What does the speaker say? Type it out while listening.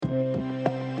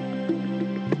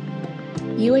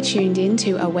You are tuned in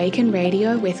to Awaken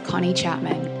Radio with Connie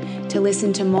Chapman. To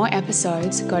listen to more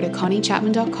episodes, go to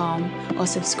conniechapman.com or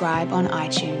subscribe on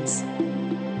iTunes.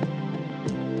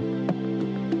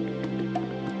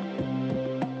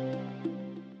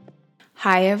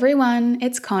 Hi everyone,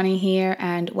 it's Connie here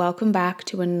and welcome back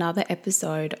to another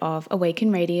episode of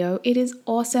Awaken Radio. It is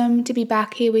awesome to be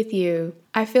back here with you.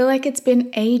 I feel like it's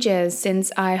been ages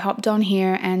since I hopped on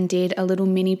here and did a little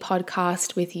mini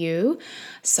podcast with you.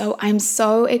 So I'm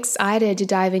so excited to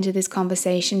dive into this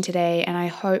conversation today, and I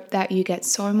hope that you get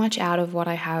so much out of what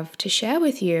I have to share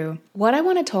with you. What I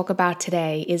want to talk about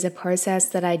today is a process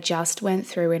that I just went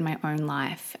through in my own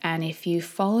life. And if you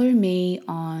follow me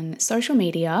on social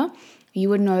media, you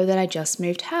would know that I just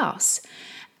moved house.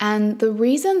 And the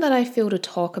reason that I feel to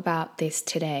talk about this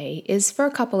today is for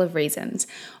a couple of reasons.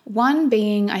 One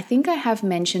being, I think I have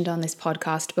mentioned on this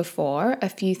podcast before a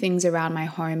few things around my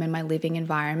home and my living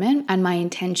environment and my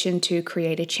intention to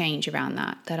create a change around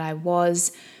that I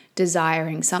was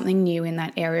desiring something new in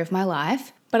that area of my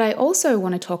life. But I also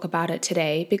want to talk about it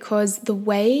today because the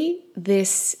way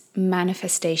this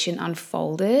manifestation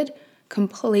unfolded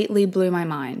completely blew my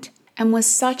mind. And was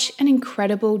such an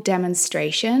incredible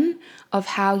demonstration of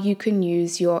how you can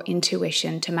use your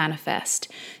intuition to manifest.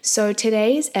 So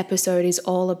today's episode is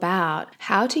all about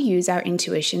how to use our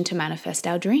intuition to manifest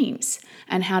our dreams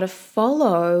and how to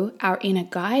follow our inner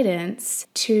guidance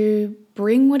to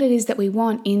bring what it is that we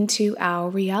want into our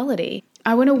reality.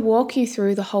 I want to walk you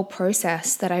through the whole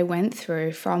process that I went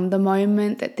through from the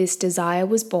moment that this desire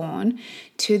was born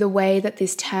to the way that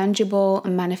this tangible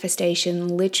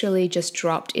manifestation literally just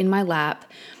dropped in my lap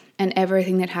and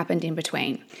everything that happened in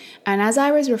between. And as I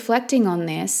was reflecting on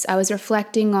this, I was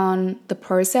reflecting on the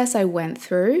process I went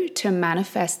through to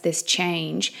manifest this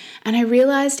change. And I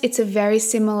realized it's a very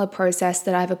similar process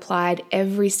that I've applied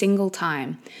every single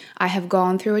time I have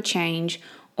gone through a change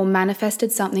or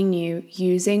manifested something new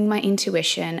using my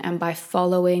intuition and by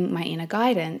following my inner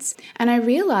guidance. And I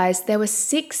realized there were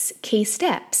 6 key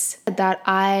steps that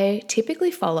I typically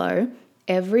follow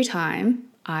every time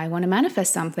I want to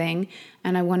manifest something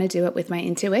and I want to do it with my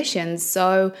intuition.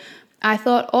 So I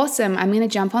thought, awesome, I'm going to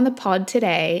jump on the pod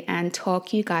today and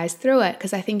talk you guys through it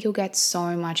because I think you'll get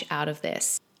so much out of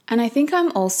this. And I think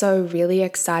I'm also really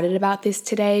excited about this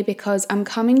today because I'm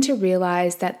coming to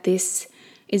realize that this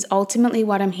is ultimately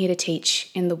what I'm here to teach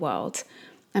in the world.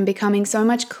 I'm becoming so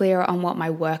much clearer on what my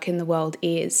work in the world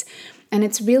is. And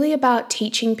it's really about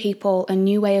teaching people a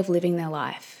new way of living their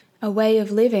life. A way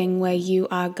of living where you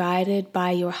are guided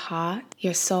by your heart,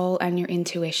 your soul, and your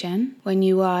intuition. When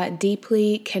you are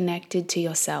deeply connected to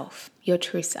yourself, your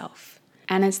true self.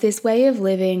 And it's this way of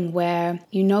living where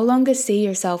you no longer see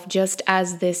yourself just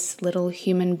as this little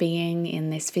human being in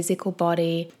this physical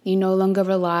body. You no longer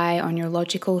rely on your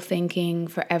logical thinking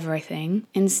for everything.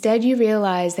 Instead, you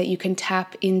realize that you can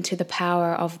tap into the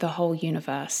power of the whole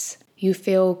universe. You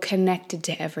feel connected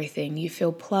to everything. You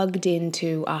feel plugged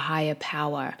into a higher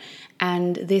power.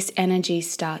 And this energy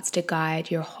starts to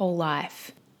guide your whole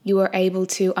life. You are able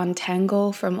to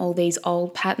untangle from all these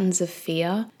old patterns of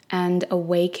fear and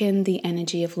awaken the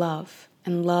energy of love.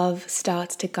 And love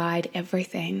starts to guide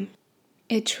everything.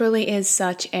 It truly is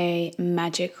such a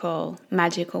magical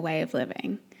way of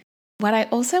living. What I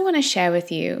also want to share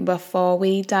with you before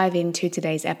we dive into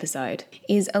today's episode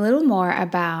is a little more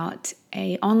about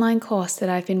an online course that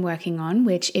I've been working on,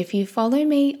 which if you follow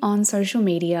me on social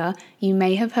media, you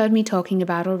may have heard me talking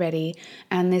about already.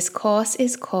 And this course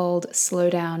is called Slow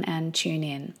Down and Tune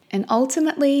In. And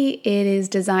ultimately, it is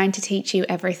designed to teach you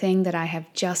everything that I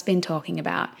have just been talking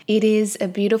about. It is a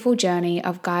beautiful journey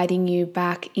of guiding you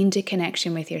back into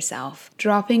connection with yourself,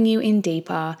 dropping you in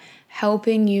deeper,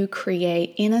 helping you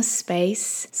create inner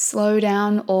space, slow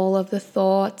down all of the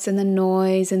thoughts and the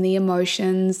noise and the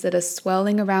emotions that are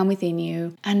swirling around within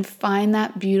you, and find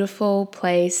that beautiful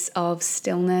place of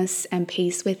stillness and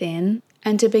peace within,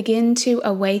 and to begin to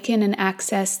awaken and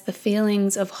access the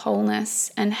feelings of wholeness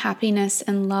and happiness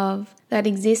and love that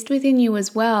exist within you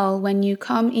as well when you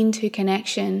come into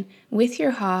connection with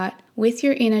your heart, with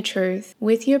your inner truth,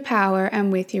 with your power,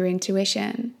 and with your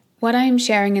intuition. What I am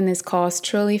sharing in this course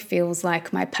truly feels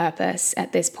like my purpose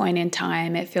at this point in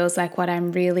time. It feels like what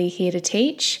I'm really here to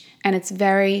teach, and it's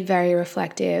very, very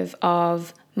reflective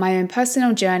of my own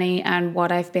personal journey and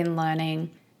what I've been learning.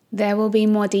 There will be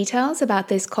more details about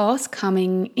this course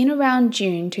coming in around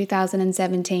June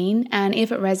 2017, and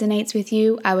if it resonates with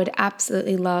you, I would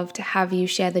absolutely love to have you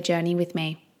share the journey with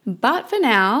me. But for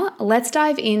now, let's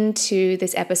dive into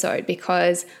this episode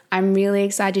because I'm really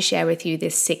excited to share with you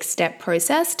this 6-step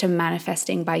process to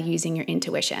manifesting by using your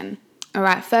intuition. All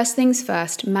right, first things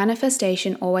first,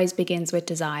 manifestation always begins with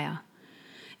desire.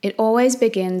 It always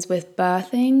begins with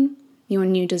birthing your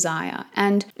new desire.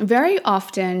 And very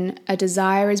often, a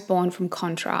desire is born from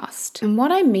contrast. And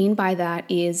what I mean by that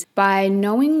is by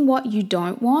knowing what you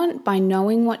don't want, by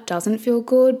knowing what doesn't feel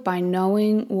good, by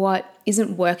knowing what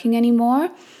isn't working anymore,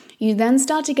 you then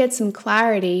start to get some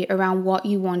clarity around what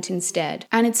you want instead.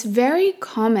 And it's very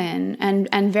common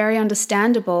and very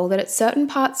understandable that at certain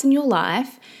parts in your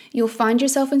life, you'll find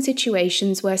yourself in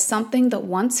situations where something that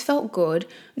once felt good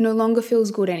no longer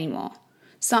feels good anymore.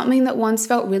 Something that once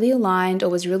felt really aligned or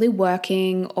was really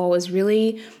working or was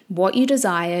really what you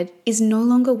desired is no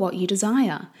longer what you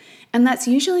desire. And that's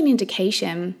usually an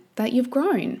indication that you've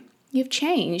grown, you've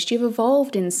changed, you've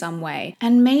evolved in some way.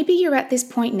 And maybe you're at this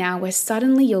point now where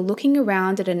suddenly you're looking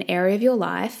around at an area of your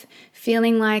life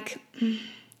feeling like,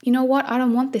 you know what, I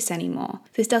don't want this anymore.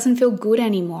 This doesn't feel good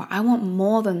anymore. I want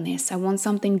more than this. I want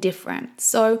something different.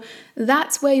 So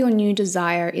that's where your new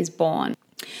desire is born.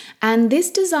 And this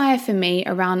desire for me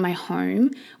around my home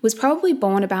was probably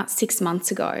born about 6 months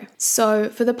ago. So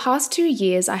for the past 2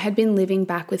 years, I had been living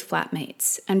back with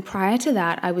flatmates. And prior to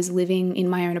that, I was living in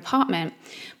my own apartment.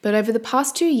 But over the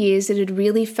past 2 years, it had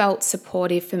really felt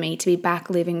supportive for me to be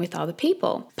back living with other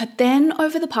people. But then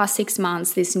over the past 6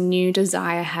 months, this new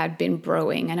desire had been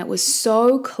brewing. And it was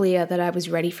so clear that I was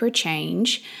ready for a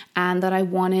change and that I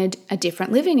wanted a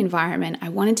different living environment. I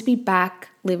wanted to be back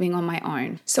living on my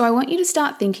own. So I want you to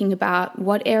start thinking about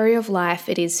what area of life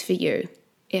it is for you.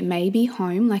 It may be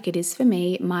home like it is for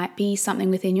me. It might be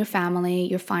something within your family,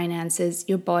 your finances,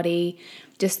 your body,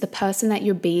 just the person that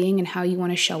you're being and how you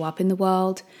want to show up in the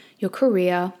world, your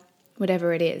career,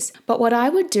 whatever it is. But what I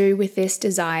would do with this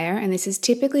desire, and this is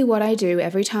typically what I do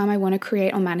every time I want to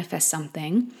create or manifest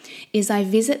something, is I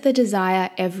visit the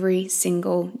desire every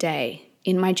single day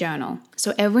in my journal.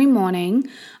 So every morning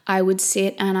I would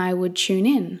sit and I would tune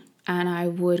in and I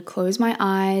would close my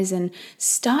eyes and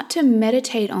start to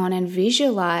meditate on and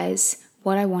visualize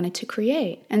what I wanted to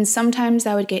create. And sometimes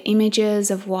I would get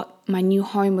images of what my new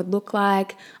home would look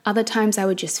like. Other times I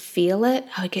would just feel it.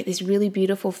 I would get this really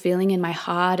beautiful feeling in my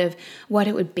heart of what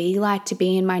it would be like to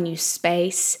be in my new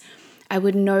space. I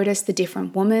would notice the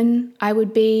different woman I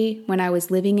would be when I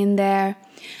was living in there.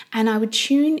 And I would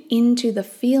tune into the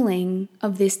feeling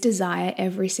of this desire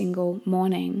every single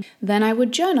morning. Then I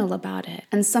would journal about it.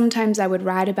 And sometimes I would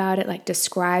write about it, like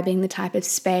describing the type of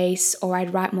space, or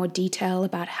I'd write more detail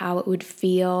about how it would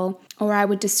feel, or I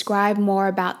would describe more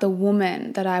about the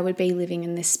woman that I would be living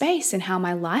in this space and how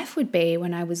my life would be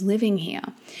when I was living here.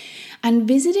 And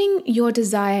visiting your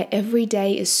desire every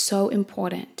day is so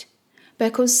important.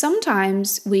 Because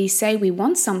sometimes we say we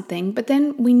want something, but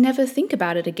then we never think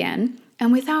about it again.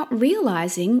 And without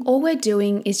realizing, all we're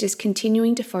doing is just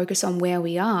continuing to focus on where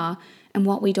we are and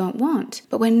what we don't want.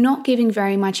 But we're not giving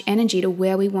very much energy to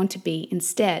where we want to be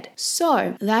instead.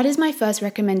 So that is my first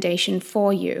recommendation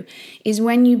for you, is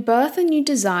when you birth a new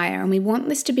desire, and we want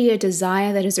this to be a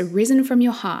desire that has arisen from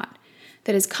your heart,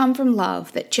 that has come from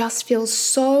love, that just feels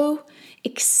so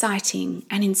exciting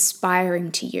and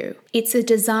inspiring to you. It's a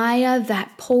desire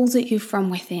that pulls at you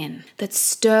from within, that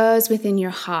stirs within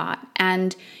your heart,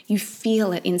 and you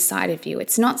feel it inside of you.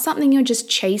 It's not something you're just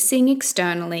chasing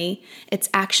externally. It's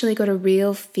actually got a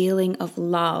real feeling of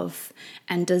love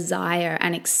and desire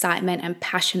and excitement and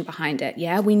passion behind it.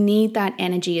 Yeah, we need that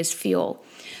energy as fuel.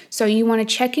 So you want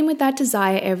to check in with that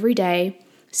desire every day,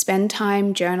 spend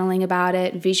time journaling about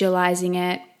it, visualizing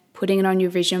it, putting it on your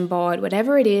vision board,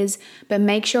 whatever it is, but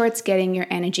make sure it's getting your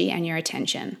energy and your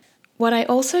attention. What I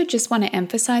also just want to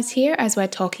emphasize here as we're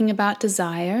talking about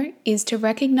desire is to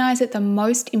recognize that the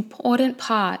most important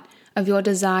part of your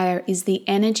desire is the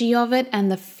energy of it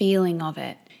and the feeling of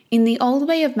it. In the old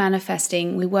way of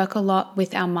manifesting, we work a lot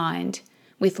with our mind,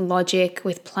 with logic,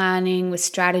 with planning, with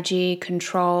strategy,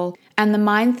 control, and the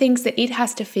mind thinks that it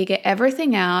has to figure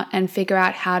everything out and figure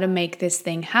out how to make this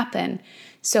thing happen.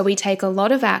 So we take a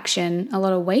lot of action, a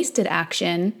lot of wasted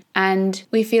action, and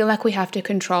we feel like we have to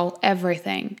control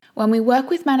everything. When we work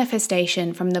with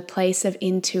manifestation from the place of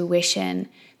intuition,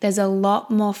 there's a lot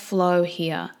more flow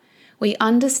here. We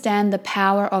understand the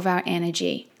power of our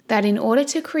energy, that in order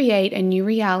to create a new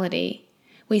reality,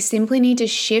 we simply need to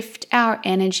shift our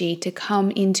energy to come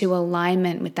into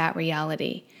alignment with that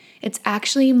reality. It's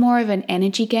actually more of an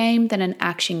energy game than an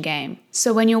action game.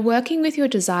 So when you're working with your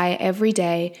desire every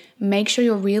day, make sure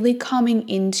you're really coming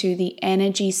into the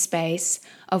energy space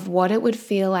of what it would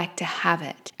feel like to have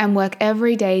it. And work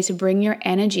every day to bring your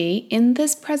energy in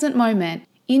this present moment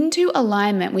into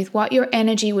alignment with what your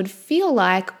energy would feel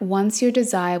like once your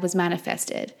desire was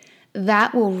manifested.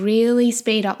 That will really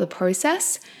speed up the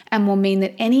process and will mean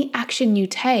that any action you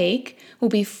take will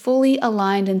be fully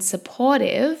aligned and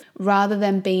supportive rather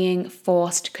than being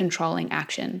forced controlling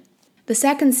action. The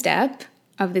second step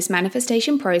of this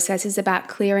manifestation process is about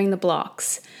clearing the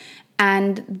blocks.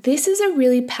 And this is a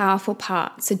really powerful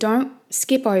part, so don't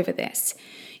skip over this.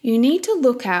 You need to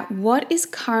look at what is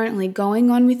currently going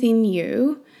on within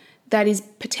you that is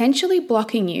potentially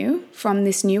blocking you from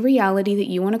this new reality that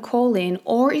you want to call in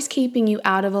or is keeping you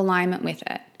out of alignment with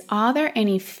it. Are there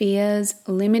any fears,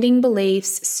 limiting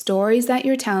beliefs, stories that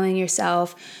you're telling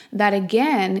yourself that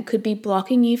again could be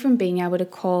blocking you from being able to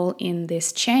call in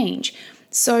this change?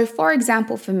 So for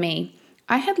example, for me,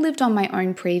 I had lived on my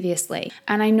own previously,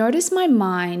 and I noticed my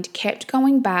mind kept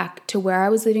going back to where I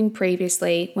was living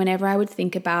previously whenever I would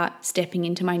think about stepping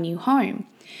into my new home.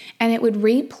 And it would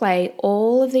replay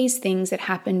all of these things that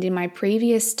happened in my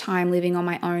previous time living on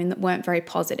my own that weren't very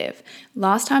positive.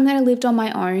 Last time that I lived on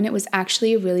my own, it was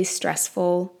actually a really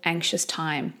stressful, anxious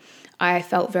time. I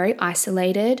felt very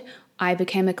isolated. I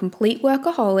became a complete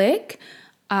workaholic.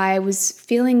 I was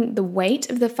feeling the weight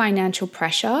of the financial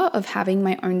pressure of having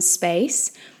my own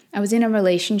space. I was in a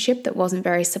relationship that wasn't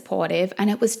very supportive, and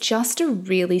it was just a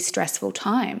really stressful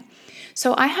time.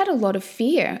 So I had a lot of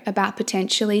fear about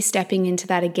potentially stepping into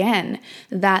that again,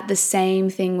 that the same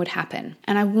thing would happen.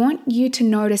 And I want you to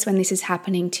notice when this is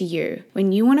happening to you.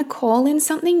 When you want to call in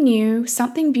something new,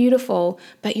 something beautiful,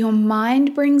 but your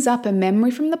mind brings up a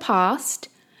memory from the past,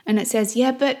 and it says,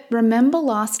 yeah, but remember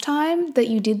last time that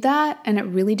you did that and it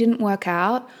really didn't work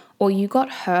out, or you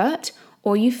got hurt,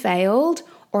 or you failed,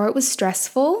 or it was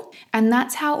stressful, and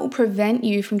that's how it will prevent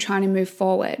you from trying to move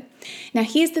forward. Now,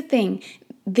 here's the thing.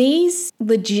 These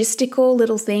logistical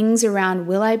little things around,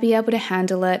 will I be able to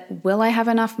handle it? Will I have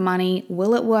enough money?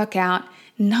 Will it work out?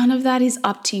 None of that is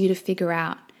up to you to figure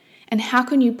out. And how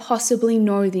can you possibly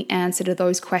know the answer to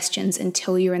those questions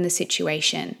until you're in the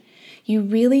situation? You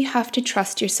really have to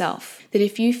trust yourself that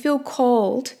if you feel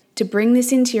called to bring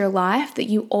this into your life, that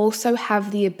you also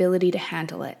have the ability to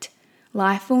handle it.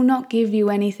 Life will not give you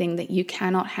anything that you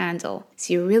cannot handle.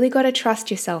 So you really got to trust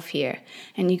yourself here,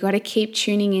 and you got to keep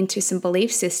tuning into some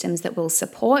belief systems that will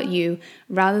support you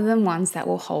rather than ones that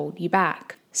will hold you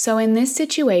back. So in this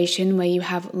situation where you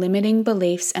have limiting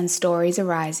beliefs and stories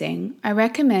arising, I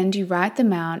recommend you write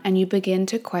them out and you begin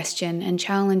to question and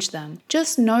challenge them.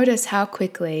 Just notice how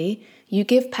quickly you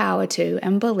give power to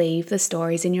and believe the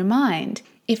stories in your mind.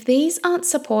 If these aren't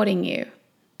supporting you,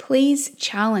 please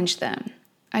challenge them.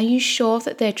 Are you sure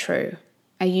that they're true?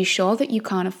 Are you sure that you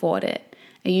can't afford it?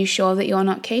 Are you sure that you're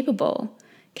not capable?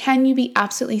 Can you be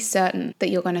absolutely certain that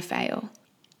you're going to fail?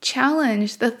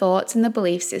 Challenge the thoughts and the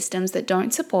belief systems that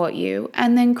don't support you,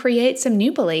 and then create some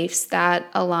new beliefs that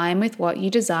align with what you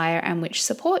desire and which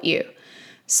support you.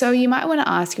 So you might want to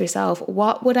ask yourself,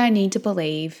 what would I need to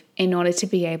believe in order to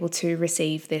be able to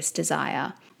receive this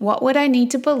desire? What would I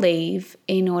need to believe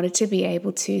in order to be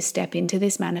able to step into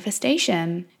this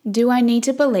manifestation? Do I need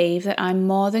to believe that I'm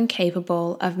more than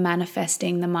capable of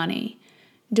manifesting the money?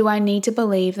 Do I need to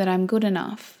believe that I'm good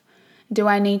enough? Do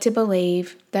I need to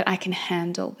believe that I can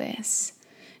handle this?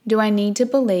 Do I need to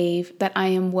believe that I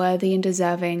am worthy and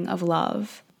deserving of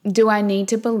love? Do I need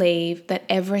to believe that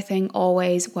everything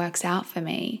always works out for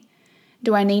me?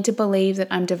 Do I need to believe that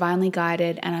I'm divinely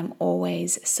guided and I'm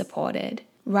always supported?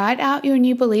 Write out your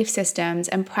new belief systems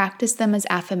and practice them as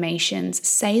affirmations.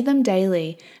 Say them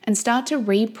daily and start to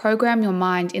reprogram your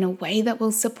mind in a way that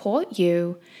will support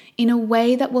you, in a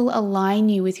way that will align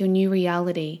you with your new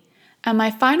reality. And my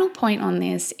final point on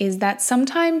this is that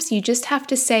sometimes you just have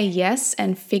to say yes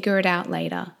and figure it out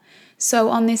later. So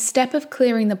on this step of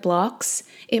clearing the blocks,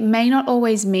 it may not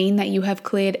always mean that you have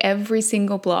cleared every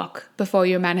single block before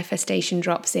your manifestation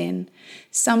drops in.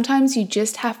 Sometimes you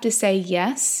just have to say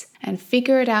yes and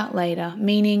figure it out later,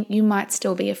 meaning you might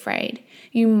still be afraid.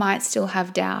 You might still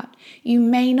have doubt. You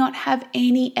may not have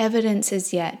any evidence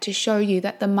as yet to show you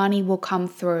that the money will come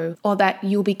through, or that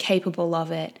you'll be capable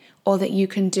of it, or that you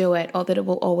can do it, or that it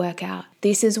will all work out.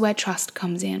 This is where trust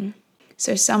comes in.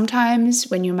 So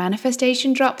sometimes when your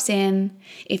manifestation drops in,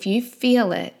 if you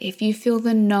feel it, if you feel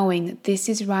the knowing that this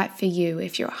is right for you,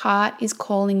 if your heart is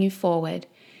calling you forward,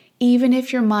 even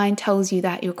if your mind tells you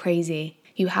that you're crazy,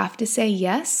 you have to say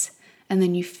yes, and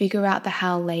then you figure out the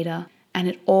how later. And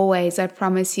it always, I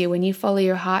promise you, when you follow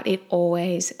your heart, it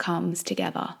always comes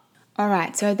together. All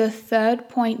right, so the third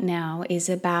point now is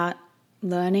about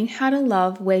learning how to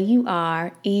love where you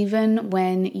are, even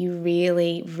when you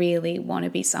really, really want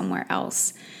to be somewhere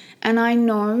else. And I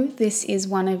know this is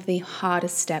one of the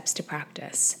hardest steps to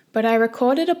practice, but I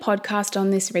recorded a podcast on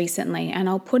this recently, and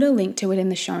I'll put a link to it in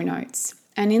the show notes.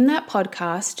 And in that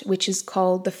podcast, which is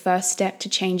called The First Step to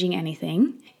Changing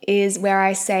Anything, is where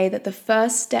I say that the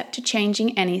first step to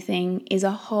changing anything is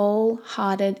a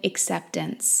wholehearted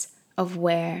acceptance of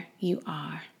where you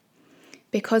are.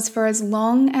 Because for as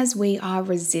long as we are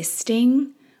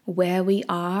resisting where we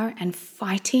are and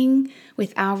fighting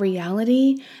with our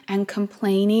reality and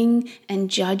complaining and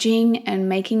judging and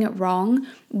making it wrong,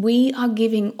 we are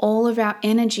giving all of our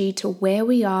energy to where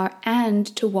we are and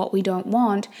to what we don't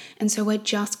want. And so we're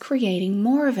just creating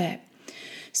more of it.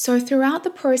 So throughout the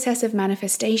process of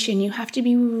manifestation, you have to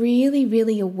be really,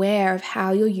 really aware of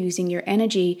how you're using your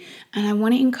energy. And I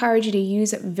want to encourage you to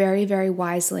use it very, very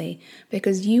wisely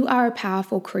because you are a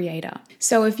powerful creator.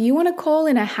 So if you want to call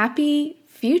in a happy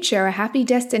future, a happy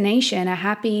destination, a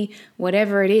happy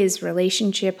whatever it is,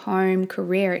 relationship, home,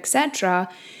 career, etc.,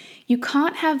 you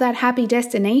can't have that happy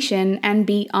destination and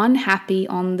be unhappy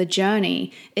on the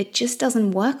journey. It just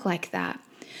doesn't work like that.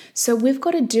 So we've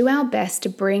got to do our best to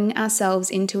bring ourselves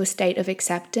into a state of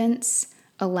acceptance,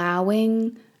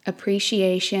 allowing,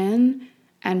 appreciation,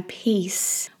 and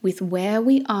peace with where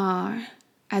we are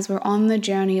as we're on the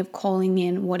journey of calling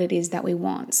in what it is that we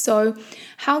want. So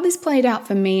how this played out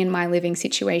for me in my living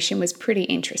situation was pretty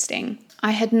interesting.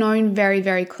 I had known very,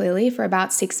 very clearly for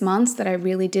about 6 months that I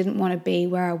really didn't want to be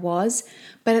where I was.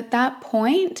 But at that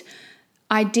point,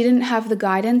 I didn't have the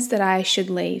guidance that I should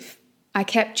leave. I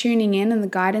kept tuning in and the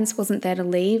guidance wasn't there to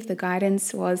leave. The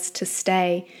guidance was to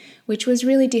stay, which was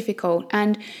really difficult.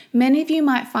 And many of you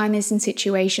might find this in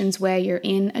situations where you're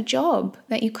in a job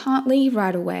that you can't leave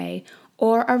right away,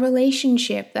 or a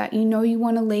relationship that you know you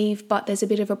want to leave, but there's a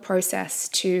bit of a process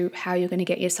to how you're going to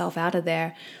get yourself out of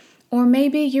there. Or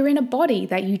maybe you're in a body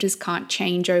that you just can't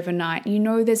change overnight. You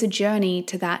know there's a journey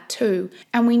to that too.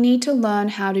 And we need to learn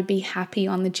how to be happy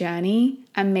on the journey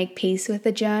and make peace with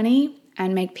the journey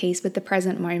and make peace with the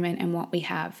present moment and what we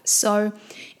have. So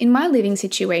in my living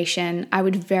situation, I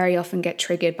would very often get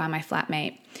triggered by my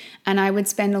flatmate. And I would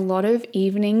spend a lot of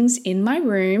evenings in my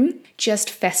room just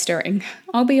festering.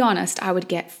 I'll be honest, I would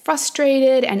get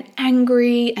frustrated and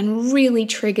angry and really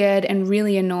triggered and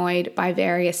really annoyed by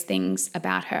various things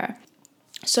about her.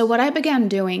 So what I began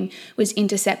doing was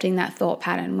intercepting that thought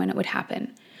pattern when it would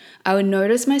happen. I would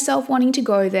notice myself wanting to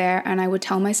go there and I would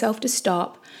tell myself to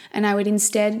stop, and I would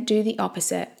instead do the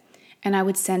opposite. And I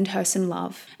would send her some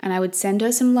love. And I would send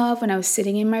her some love when I was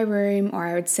sitting in my room, or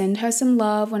I would send her some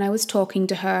love when I was talking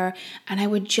to her. And I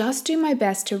would just do my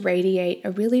best to radiate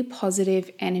a really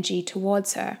positive energy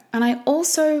towards her. And I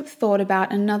also thought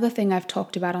about another thing I've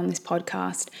talked about on this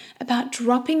podcast, about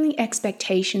dropping the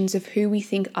expectations of who we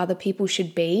think other people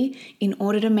should be in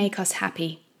order to make us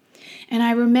happy. And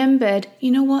I remembered, you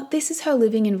know what? This is her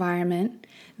living environment.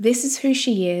 This is who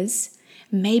she is.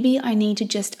 Maybe I need to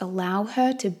just allow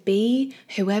her to be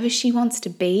whoever she wants to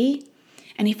be.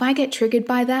 And if I get triggered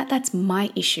by that, that's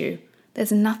my issue.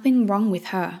 There's nothing wrong with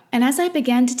her. And as I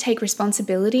began to take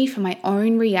responsibility for my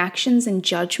own reactions and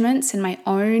judgments and my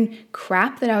own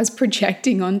crap that I was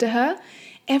projecting onto her,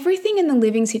 everything in the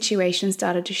living situation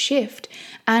started to shift.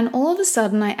 And all of a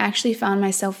sudden, I actually found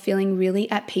myself feeling really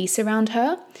at peace around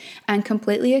her and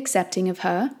completely accepting of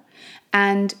her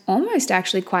and almost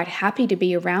actually quite happy to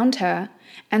be around her.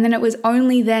 And then it was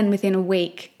only then within a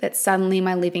week that suddenly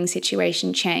my living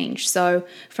situation changed. So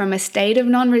from a state of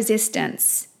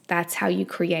non-resistance, that's how you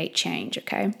create change,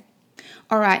 okay?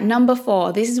 All right, number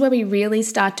 4, this is where we really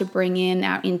start to bring in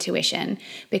our intuition,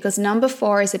 because number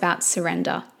 4 is about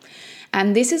surrender.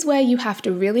 And this is where you have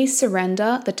to really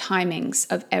surrender the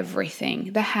timings of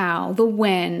everything, the how, the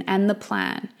when, and the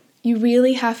plan. You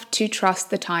really have to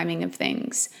trust the timing of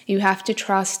things. You have to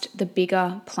trust the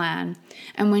bigger plan.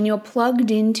 And when you're plugged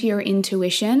into your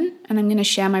intuition, and I'm going to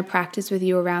share my practice with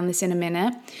you around this in a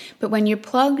minute, but when you're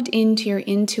plugged into your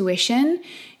intuition,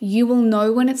 you will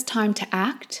know when it's time to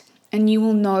act, and you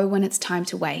will know when it's time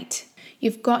to wait.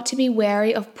 You've got to be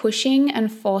wary of pushing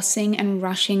and forcing and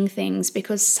rushing things,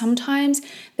 because sometimes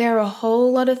there are a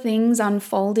whole lot of things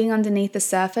unfolding underneath the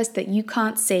surface that you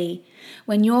can't see.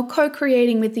 When you're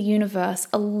co-creating with the universe,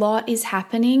 a lot is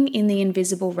happening in the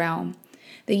invisible realm.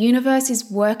 The universe is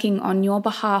working on your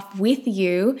behalf with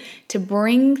you to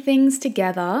bring things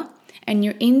together, and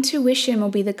your intuition will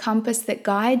be the compass that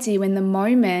guides you in the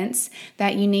moments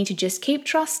that you need to just keep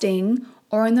trusting,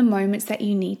 or in the moments that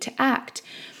you need to act.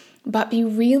 But be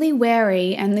really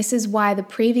wary, and this is why the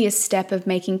previous step of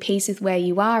making peace with where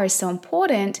you are is so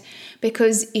important,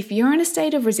 because if you're in a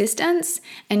state of resistance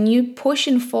and you push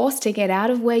and force to get out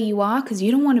of where you are because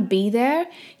you don't want to be there,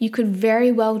 you could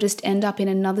very well just end up in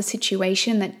another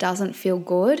situation that doesn't feel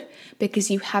good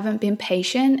because you haven't been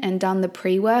patient and done the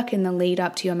pre-work in the lead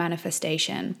up to your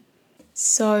manifestation.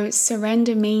 So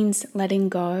surrender means letting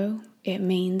go. It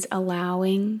means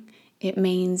allowing. It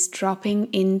means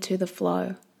dropping into the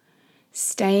flow.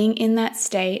 Staying in that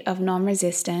state of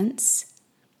non-resistance,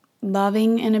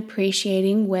 loving and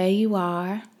appreciating where you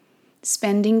are,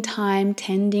 spending time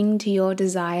tending to your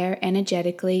desire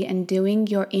energetically and doing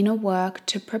your inner work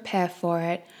to prepare for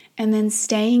it, and then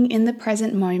staying in the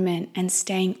present moment and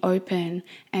staying open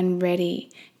and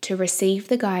ready to receive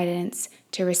the guidance,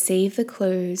 to receive the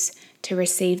clues, to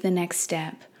receive the next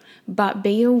step. But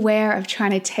be aware of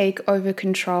trying to take over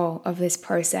control of this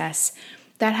process.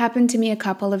 That happened to me a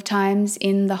couple of times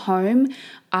in the home.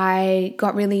 I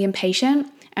got really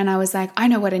impatient and I was like, I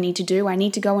know what I need to do. I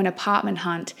need to go an apartment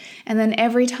hunt. And then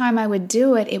every time I would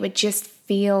do it, it would just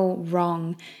feel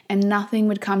wrong and nothing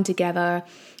would come together.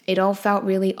 It all felt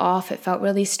really off. It felt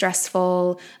really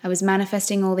stressful. I was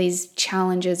manifesting all these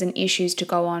challenges and issues to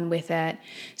go on with it.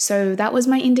 So that was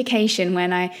my indication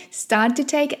when I started to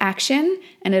take action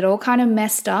and it all kind of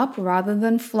messed up rather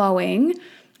than flowing.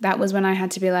 That was when I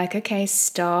had to be like, okay,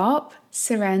 stop,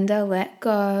 surrender, let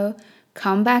go,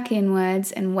 come back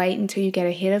inwards and wait until you get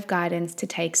a hit of guidance to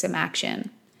take some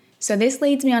action. So this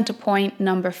leads me on to point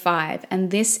number 5, and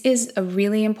this is a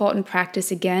really important practice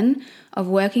again of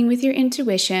working with your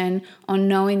intuition on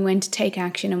knowing when to take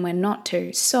action and when not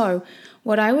to. So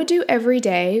what I would do every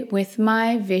day with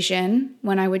my vision,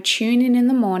 when I would tune in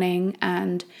the morning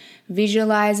and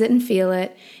visualize it and feel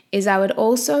it, is I would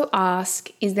also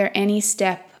ask, is there any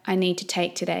step I need to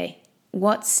take today?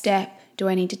 What step do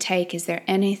I need to take? Is there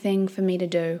anything for me to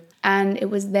do? And it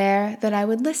was there that I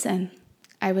would listen.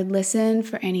 I would listen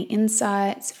for any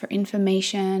insights, for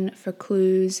information, for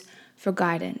clues, for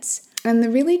guidance. And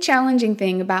the really challenging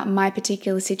thing about my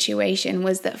particular situation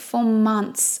was that for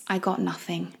months I got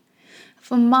nothing.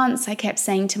 For months I kept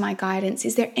saying to my guidance,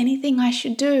 is there anything I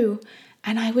should do?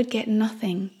 And I would get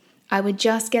nothing. I would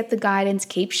just get the guidance,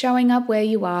 keep showing up where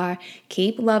you are,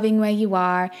 keep loving where you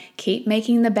are, keep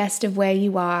making the best of where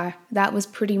you are. That was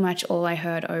pretty much all I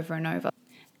heard over and over.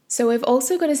 So we've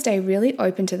also got to stay really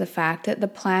open to the fact that the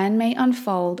plan may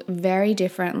unfold very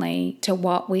differently to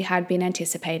what we had been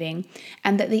anticipating,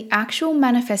 and that the actual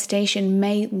manifestation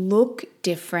may look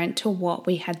different to what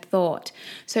we had thought.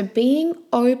 So being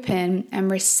open and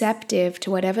receptive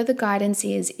to whatever the guidance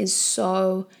is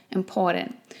so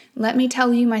important. Let me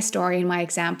tell you my story and my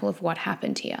example of what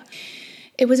happened here.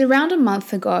 It was around a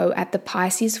month ago at the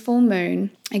Pisces full moon.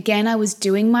 Again, I was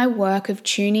doing my work of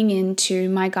tuning into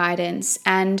my guidance.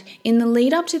 And in the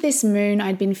lead up to this moon,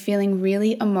 I'd been feeling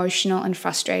really emotional and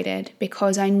frustrated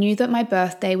because I knew that my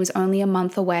birthday was only a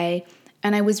month away.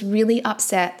 And I was really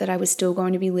upset that I was still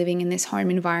going to be living in this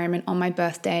home environment on my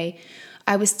birthday.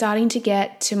 I was starting to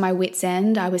get to my wit's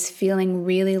end. I was feeling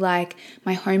really like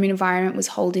my home environment was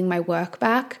holding my work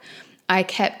back. I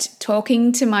kept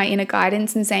talking to my inner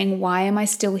guidance and saying, why am I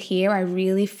still here? I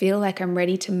really feel like I'm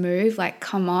ready to move. Like,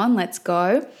 come on, let's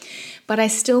go. But I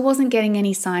still wasn't getting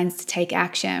any signs to take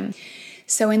action.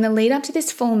 So in the lead up to this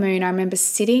full moon, I remember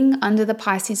sitting under the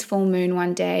Pisces full moon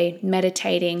one day,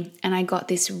 meditating, and I got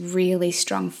this really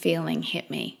strong feeling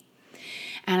hit me.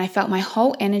 And I felt my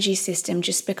whole energy system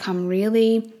just become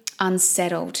really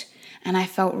unsettled. And I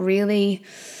felt really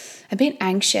a bit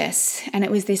anxious, and it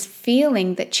was this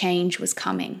feeling that change was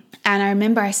coming. And I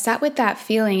remember I sat with that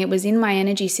feeling. It was in my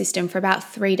energy system for about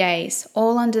 3 days.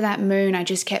 All under that moon, I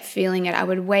just kept feeling it. I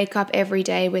would wake up every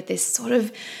day with this sort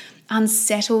of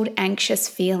unsettled, anxious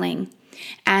feeling.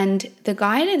 And the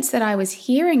guidance that I was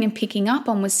hearing and picking up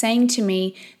on was saying to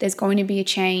me, there's going to be a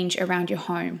change around your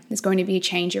home. There's going to be a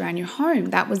change around your home.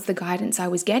 That was the guidance I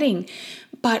was getting.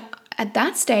 But at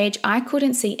that stage, I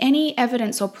couldn't see any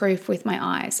evidence or proof with my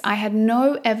eyes. I had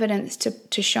no evidence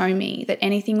to show me that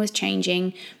anything was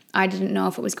changing. I didn't know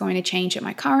if it was going to change at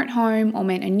my current home or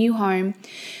meant a new home.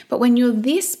 But when you're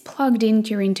this plugged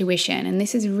into your intuition, and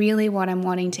this is really what I'm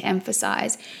wanting to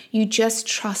emphasize, you just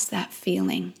trust that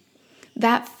feeling.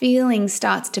 That feeling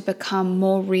starts to become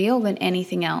more real than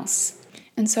anything else.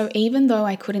 And so even though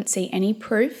I couldn't see any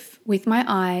proof with my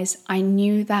eyes, I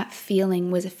knew that feeling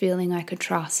was a feeling I could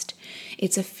trust.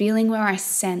 It's a feeling where I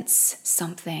sense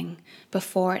something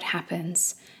before it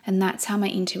happens. And that's how my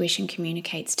intuition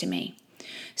communicates to me.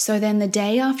 So then the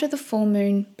day after the full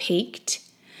moon peaked,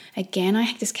 again,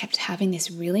 I just kept having this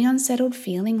really unsettled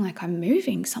feeling like I'm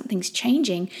moving, something's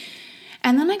changing.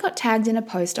 And then I got tagged in a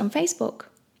post on Facebook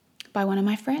by one of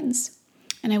my friends.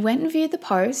 And I went and viewed the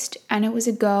post, and it was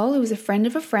a girl who was a friend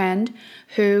of a friend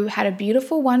who had a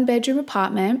beautiful 1-bedroom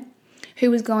apartment who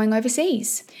was going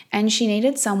overseas, and she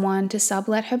needed someone to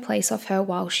sublet her place off her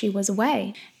while she was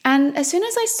away. And as soon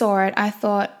as I saw it, I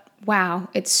thought, wow,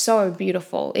 it's so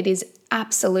beautiful. It is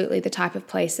absolutely the type of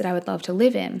place that I would love to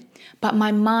live in. But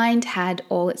my mind had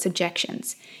all its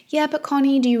objections. Yeah, but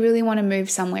Connie, do you really want to move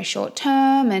somewhere short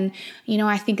term? And,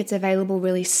 I think it's available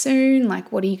really soon.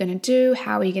 Like, what are you going to do?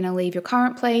 How are you going to leave your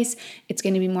current place? It's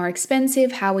going to be more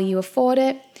expensive. How will you afford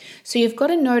it? So you've got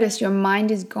to notice your mind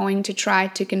is going to try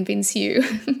to convince you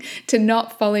to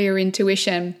not follow your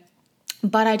intuition.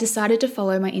 But I decided to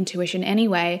follow my intuition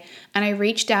anyway, and I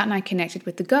reached out and I connected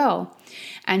with the girl.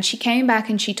 And she came back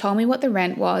and she told me what the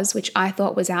rent was, which I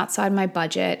thought was outside my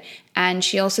budget. And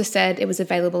she also said it was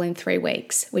available in 3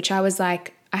 weeks, which I was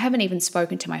like, I haven't even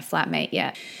spoken to my flatmate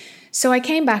yet. So I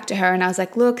came back to her and I was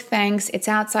like, look, thanks, it's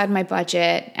outside my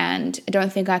budget and I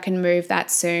don't think I can move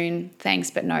that soon.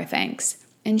 Thanks, but no thanks.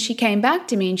 And she came back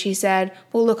to me and she said,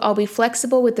 well, look, I'll be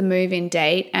flexible with the move-in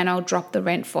date and I'll drop the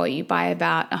rent for you by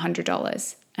about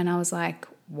 $100. And I was like,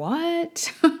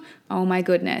 what? Oh my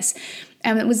goodness.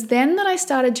 And it was then that I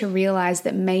started to realize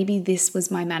that maybe this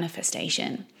was my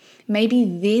manifestation. Maybe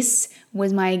this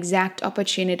was my exact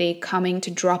opportunity coming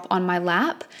to drop on my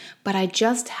lap, but I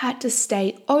just had to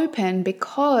stay open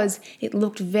because it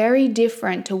looked very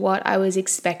different to what I was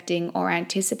expecting or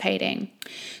anticipating.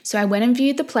 So I went and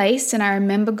viewed the place, and I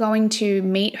remember going to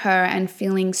meet her and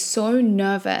feeling so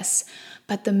nervous.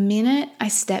 But the minute I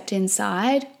stepped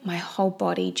inside, my whole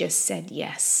body just said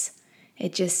yes.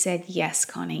 It just said, yes,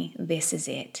 Connie, this is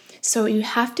it. So you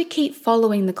have to keep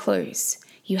following the clues.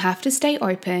 You have to stay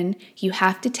open. You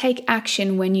have to take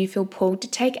action when you feel pulled to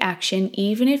take action,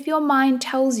 even if your mind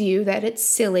tells you that it's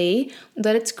silly,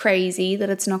 that it's crazy, that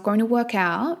it's not going to work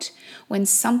out. When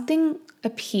something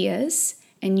appears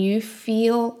and you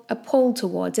feel a pull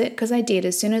towards it, because I did,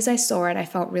 as soon as I saw it, I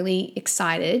felt really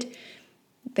excited,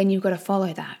 then you've got to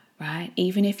follow that, right?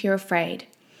 Even if you're afraid.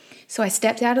 So I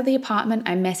stepped out of the apartment,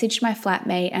 I messaged my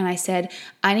flatmate and I said,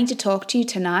 I need to talk to you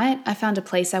tonight. I found a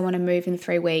place I want to move in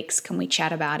 3 weeks. Can we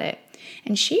chat about it?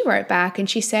 And she wrote back and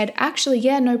she said, actually,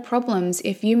 yeah, no problems.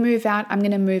 If you move out, I'm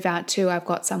going to move out too. I've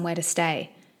got somewhere to stay.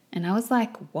 And I was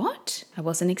like, what? I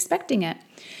wasn't expecting it.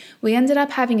 We ended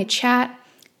up having a chat.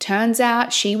 Turns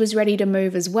out she was ready to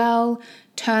move as well.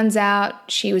 Turns out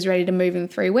she was ready to move in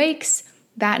 3 weeks.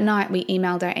 That night we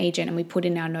emailed our agent and we put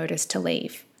in our notice to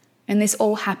leave. And this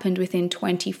all happened within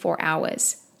 24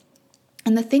 hours.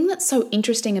 And the thing that's so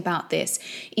interesting about this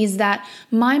is that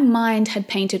my mind had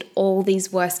painted all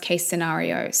these worst case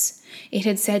scenarios. It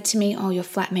had said to me, oh, your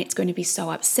flatmate's going to be so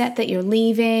upset that you're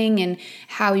leaving, and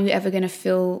how are you ever going to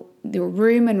fill your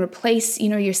room and replace,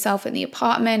 yourself in the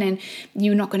apartment, and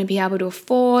you're not going to be able to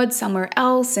afford somewhere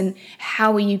else, and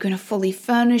how are you going to fully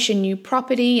furnish a new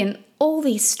property, and all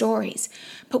these stories.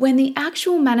 But when the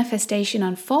actual manifestation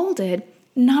unfolded,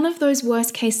 none of those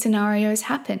worst case scenarios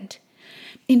happened.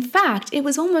 In fact, it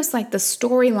was almost like the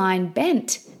storyline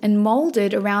bent and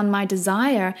molded around my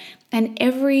desire, and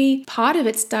every part of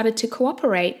it started to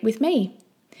cooperate with me.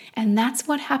 And that's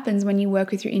what happens when you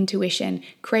work with your intuition.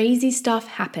 Crazy stuff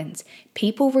happens.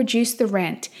 People reduce the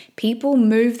rent. People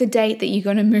move the date that you're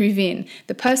going to move in.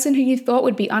 The person who you thought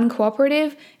would be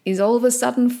uncooperative is all of a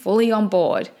sudden fully on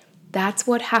board. That's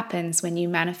what happens when you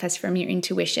manifest from your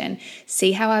intuition.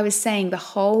 See how I was saying the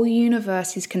whole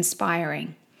universe is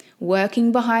conspiring,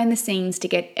 working behind the scenes to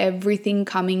get everything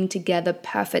coming together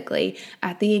perfectly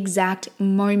at the exact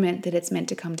moment that it's meant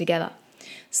to come together.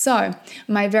 So,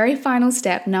 my very final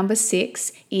step, number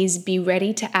 6, is be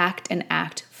ready to act and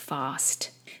act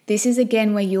fast. This is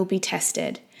again where you'll be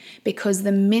tested, because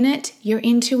the minute your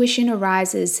intuition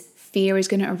arises, fear is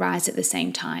going to arise at the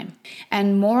same time.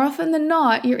 And more often than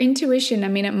not, your intuition,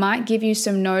 it might give you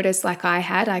some notice like I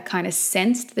had. I kind of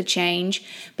sensed the change,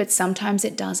 but sometimes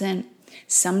it doesn't.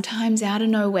 Sometimes out of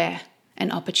nowhere,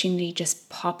 an opportunity just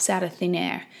pops out of thin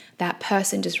air. That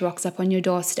person just rocks up on your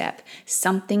doorstep.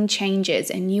 Something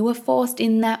changes and you are forced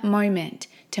in that moment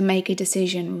to make a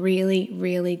decision really,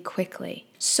 really quickly.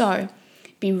 So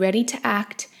be ready to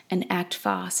act and act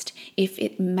fast. If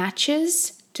it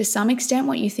matches to some extent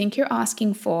what you think you're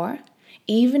asking for,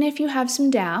 even if you have some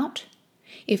doubt,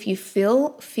 if you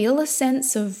feel a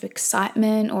sense of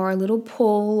excitement or a little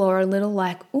pull or a little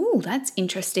like, ooh, that's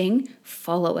interesting,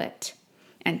 follow it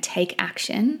and take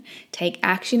action. Take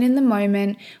action in the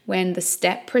moment when the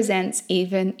step presents,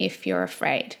 even if you're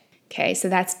afraid. Okay, so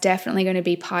that's definitely going to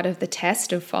be part of the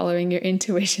test of following your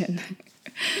intuition.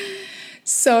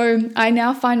 So I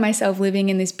now find myself living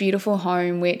in this beautiful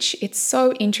home, which it's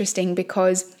so interesting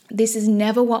because this is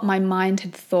never what my mind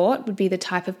had thought would be the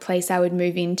type of place I would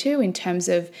move into in terms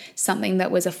of something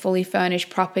that was a fully furnished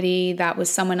property, that was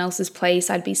someone else's place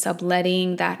I'd be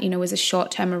subletting, that, was a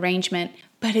short-term arrangement.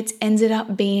 But it's ended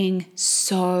up being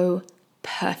so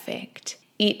perfect.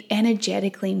 it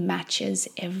energetically matches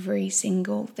every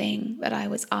single thing that I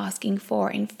was asking for.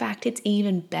 In fact, it's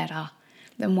even better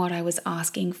than what I was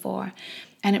asking for.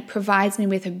 And it provides me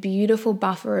with a beautiful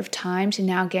buffer of time to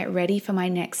now get ready for my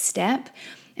next step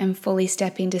and fully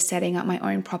step into setting up my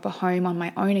own proper home on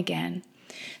my own again.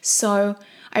 So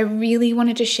I really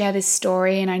wanted to share this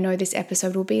story, and I know this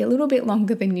episode will be a little bit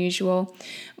longer than usual,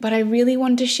 but I really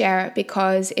wanted to share it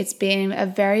because it's been a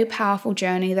very powerful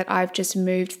journey that I've just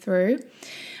moved through.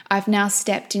 I've now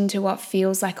stepped into what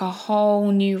feels like a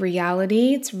whole new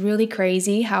reality. It's really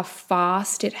crazy how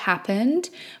fast it happened,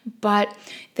 but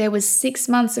there was 6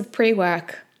 months of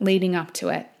pre-work leading up to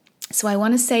it. So I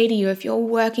want to say to you, if you're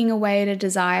working away at a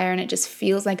desire and it just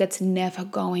feels like it's never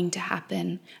going to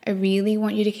happen, I really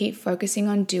want you to keep focusing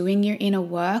on doing your inner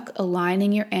work,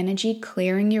 aligning your energy,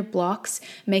 clearing your blocks,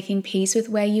 making peace with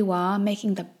where you are,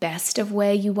 making the best of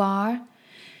where you are,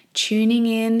 tuning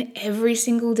in every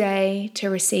single day to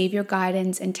receive your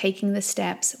guidance and taking the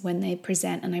steps when they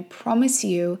present. And I promise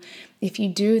you, if you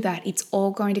do that, it's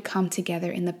all going to come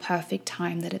together in the perfect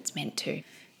time that it's meant to.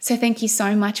 So thank you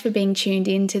so much for being tuned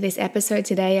in to this episode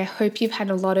today. I hope you've had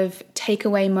a lot of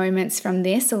takeaway moments from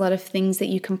this, a lot of things that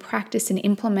you can practice and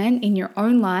implement in your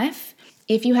own life.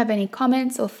 If you have any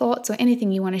comments or thoughts or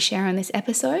anything you want to share on this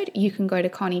episode, you can go to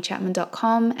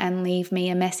conniechapman.com and leave me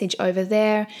a message over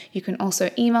there. You can also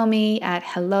email me at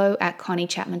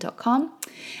hello@conniechapman.com.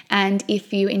 And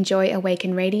if you enjoy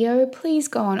Awaken Radio, please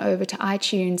go on over to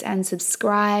iTunes and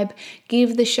subscribe.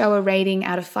 Give the show a rating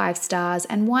out of 5 stars,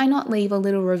 and why not leave a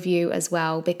little review as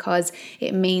well, because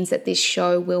it means that this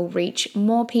show will reach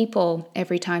more people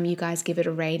every time you guys give it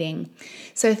a rating.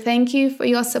 So thank you for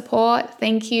your support.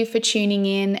 Thank you for tuning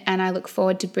in, and I look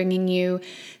forward to bringing you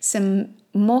some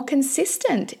more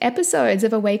consistent episodes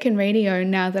of Awaken Radio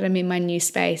now that I'm in my new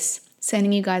space.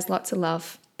 Sending you guys lots of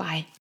love. Bye.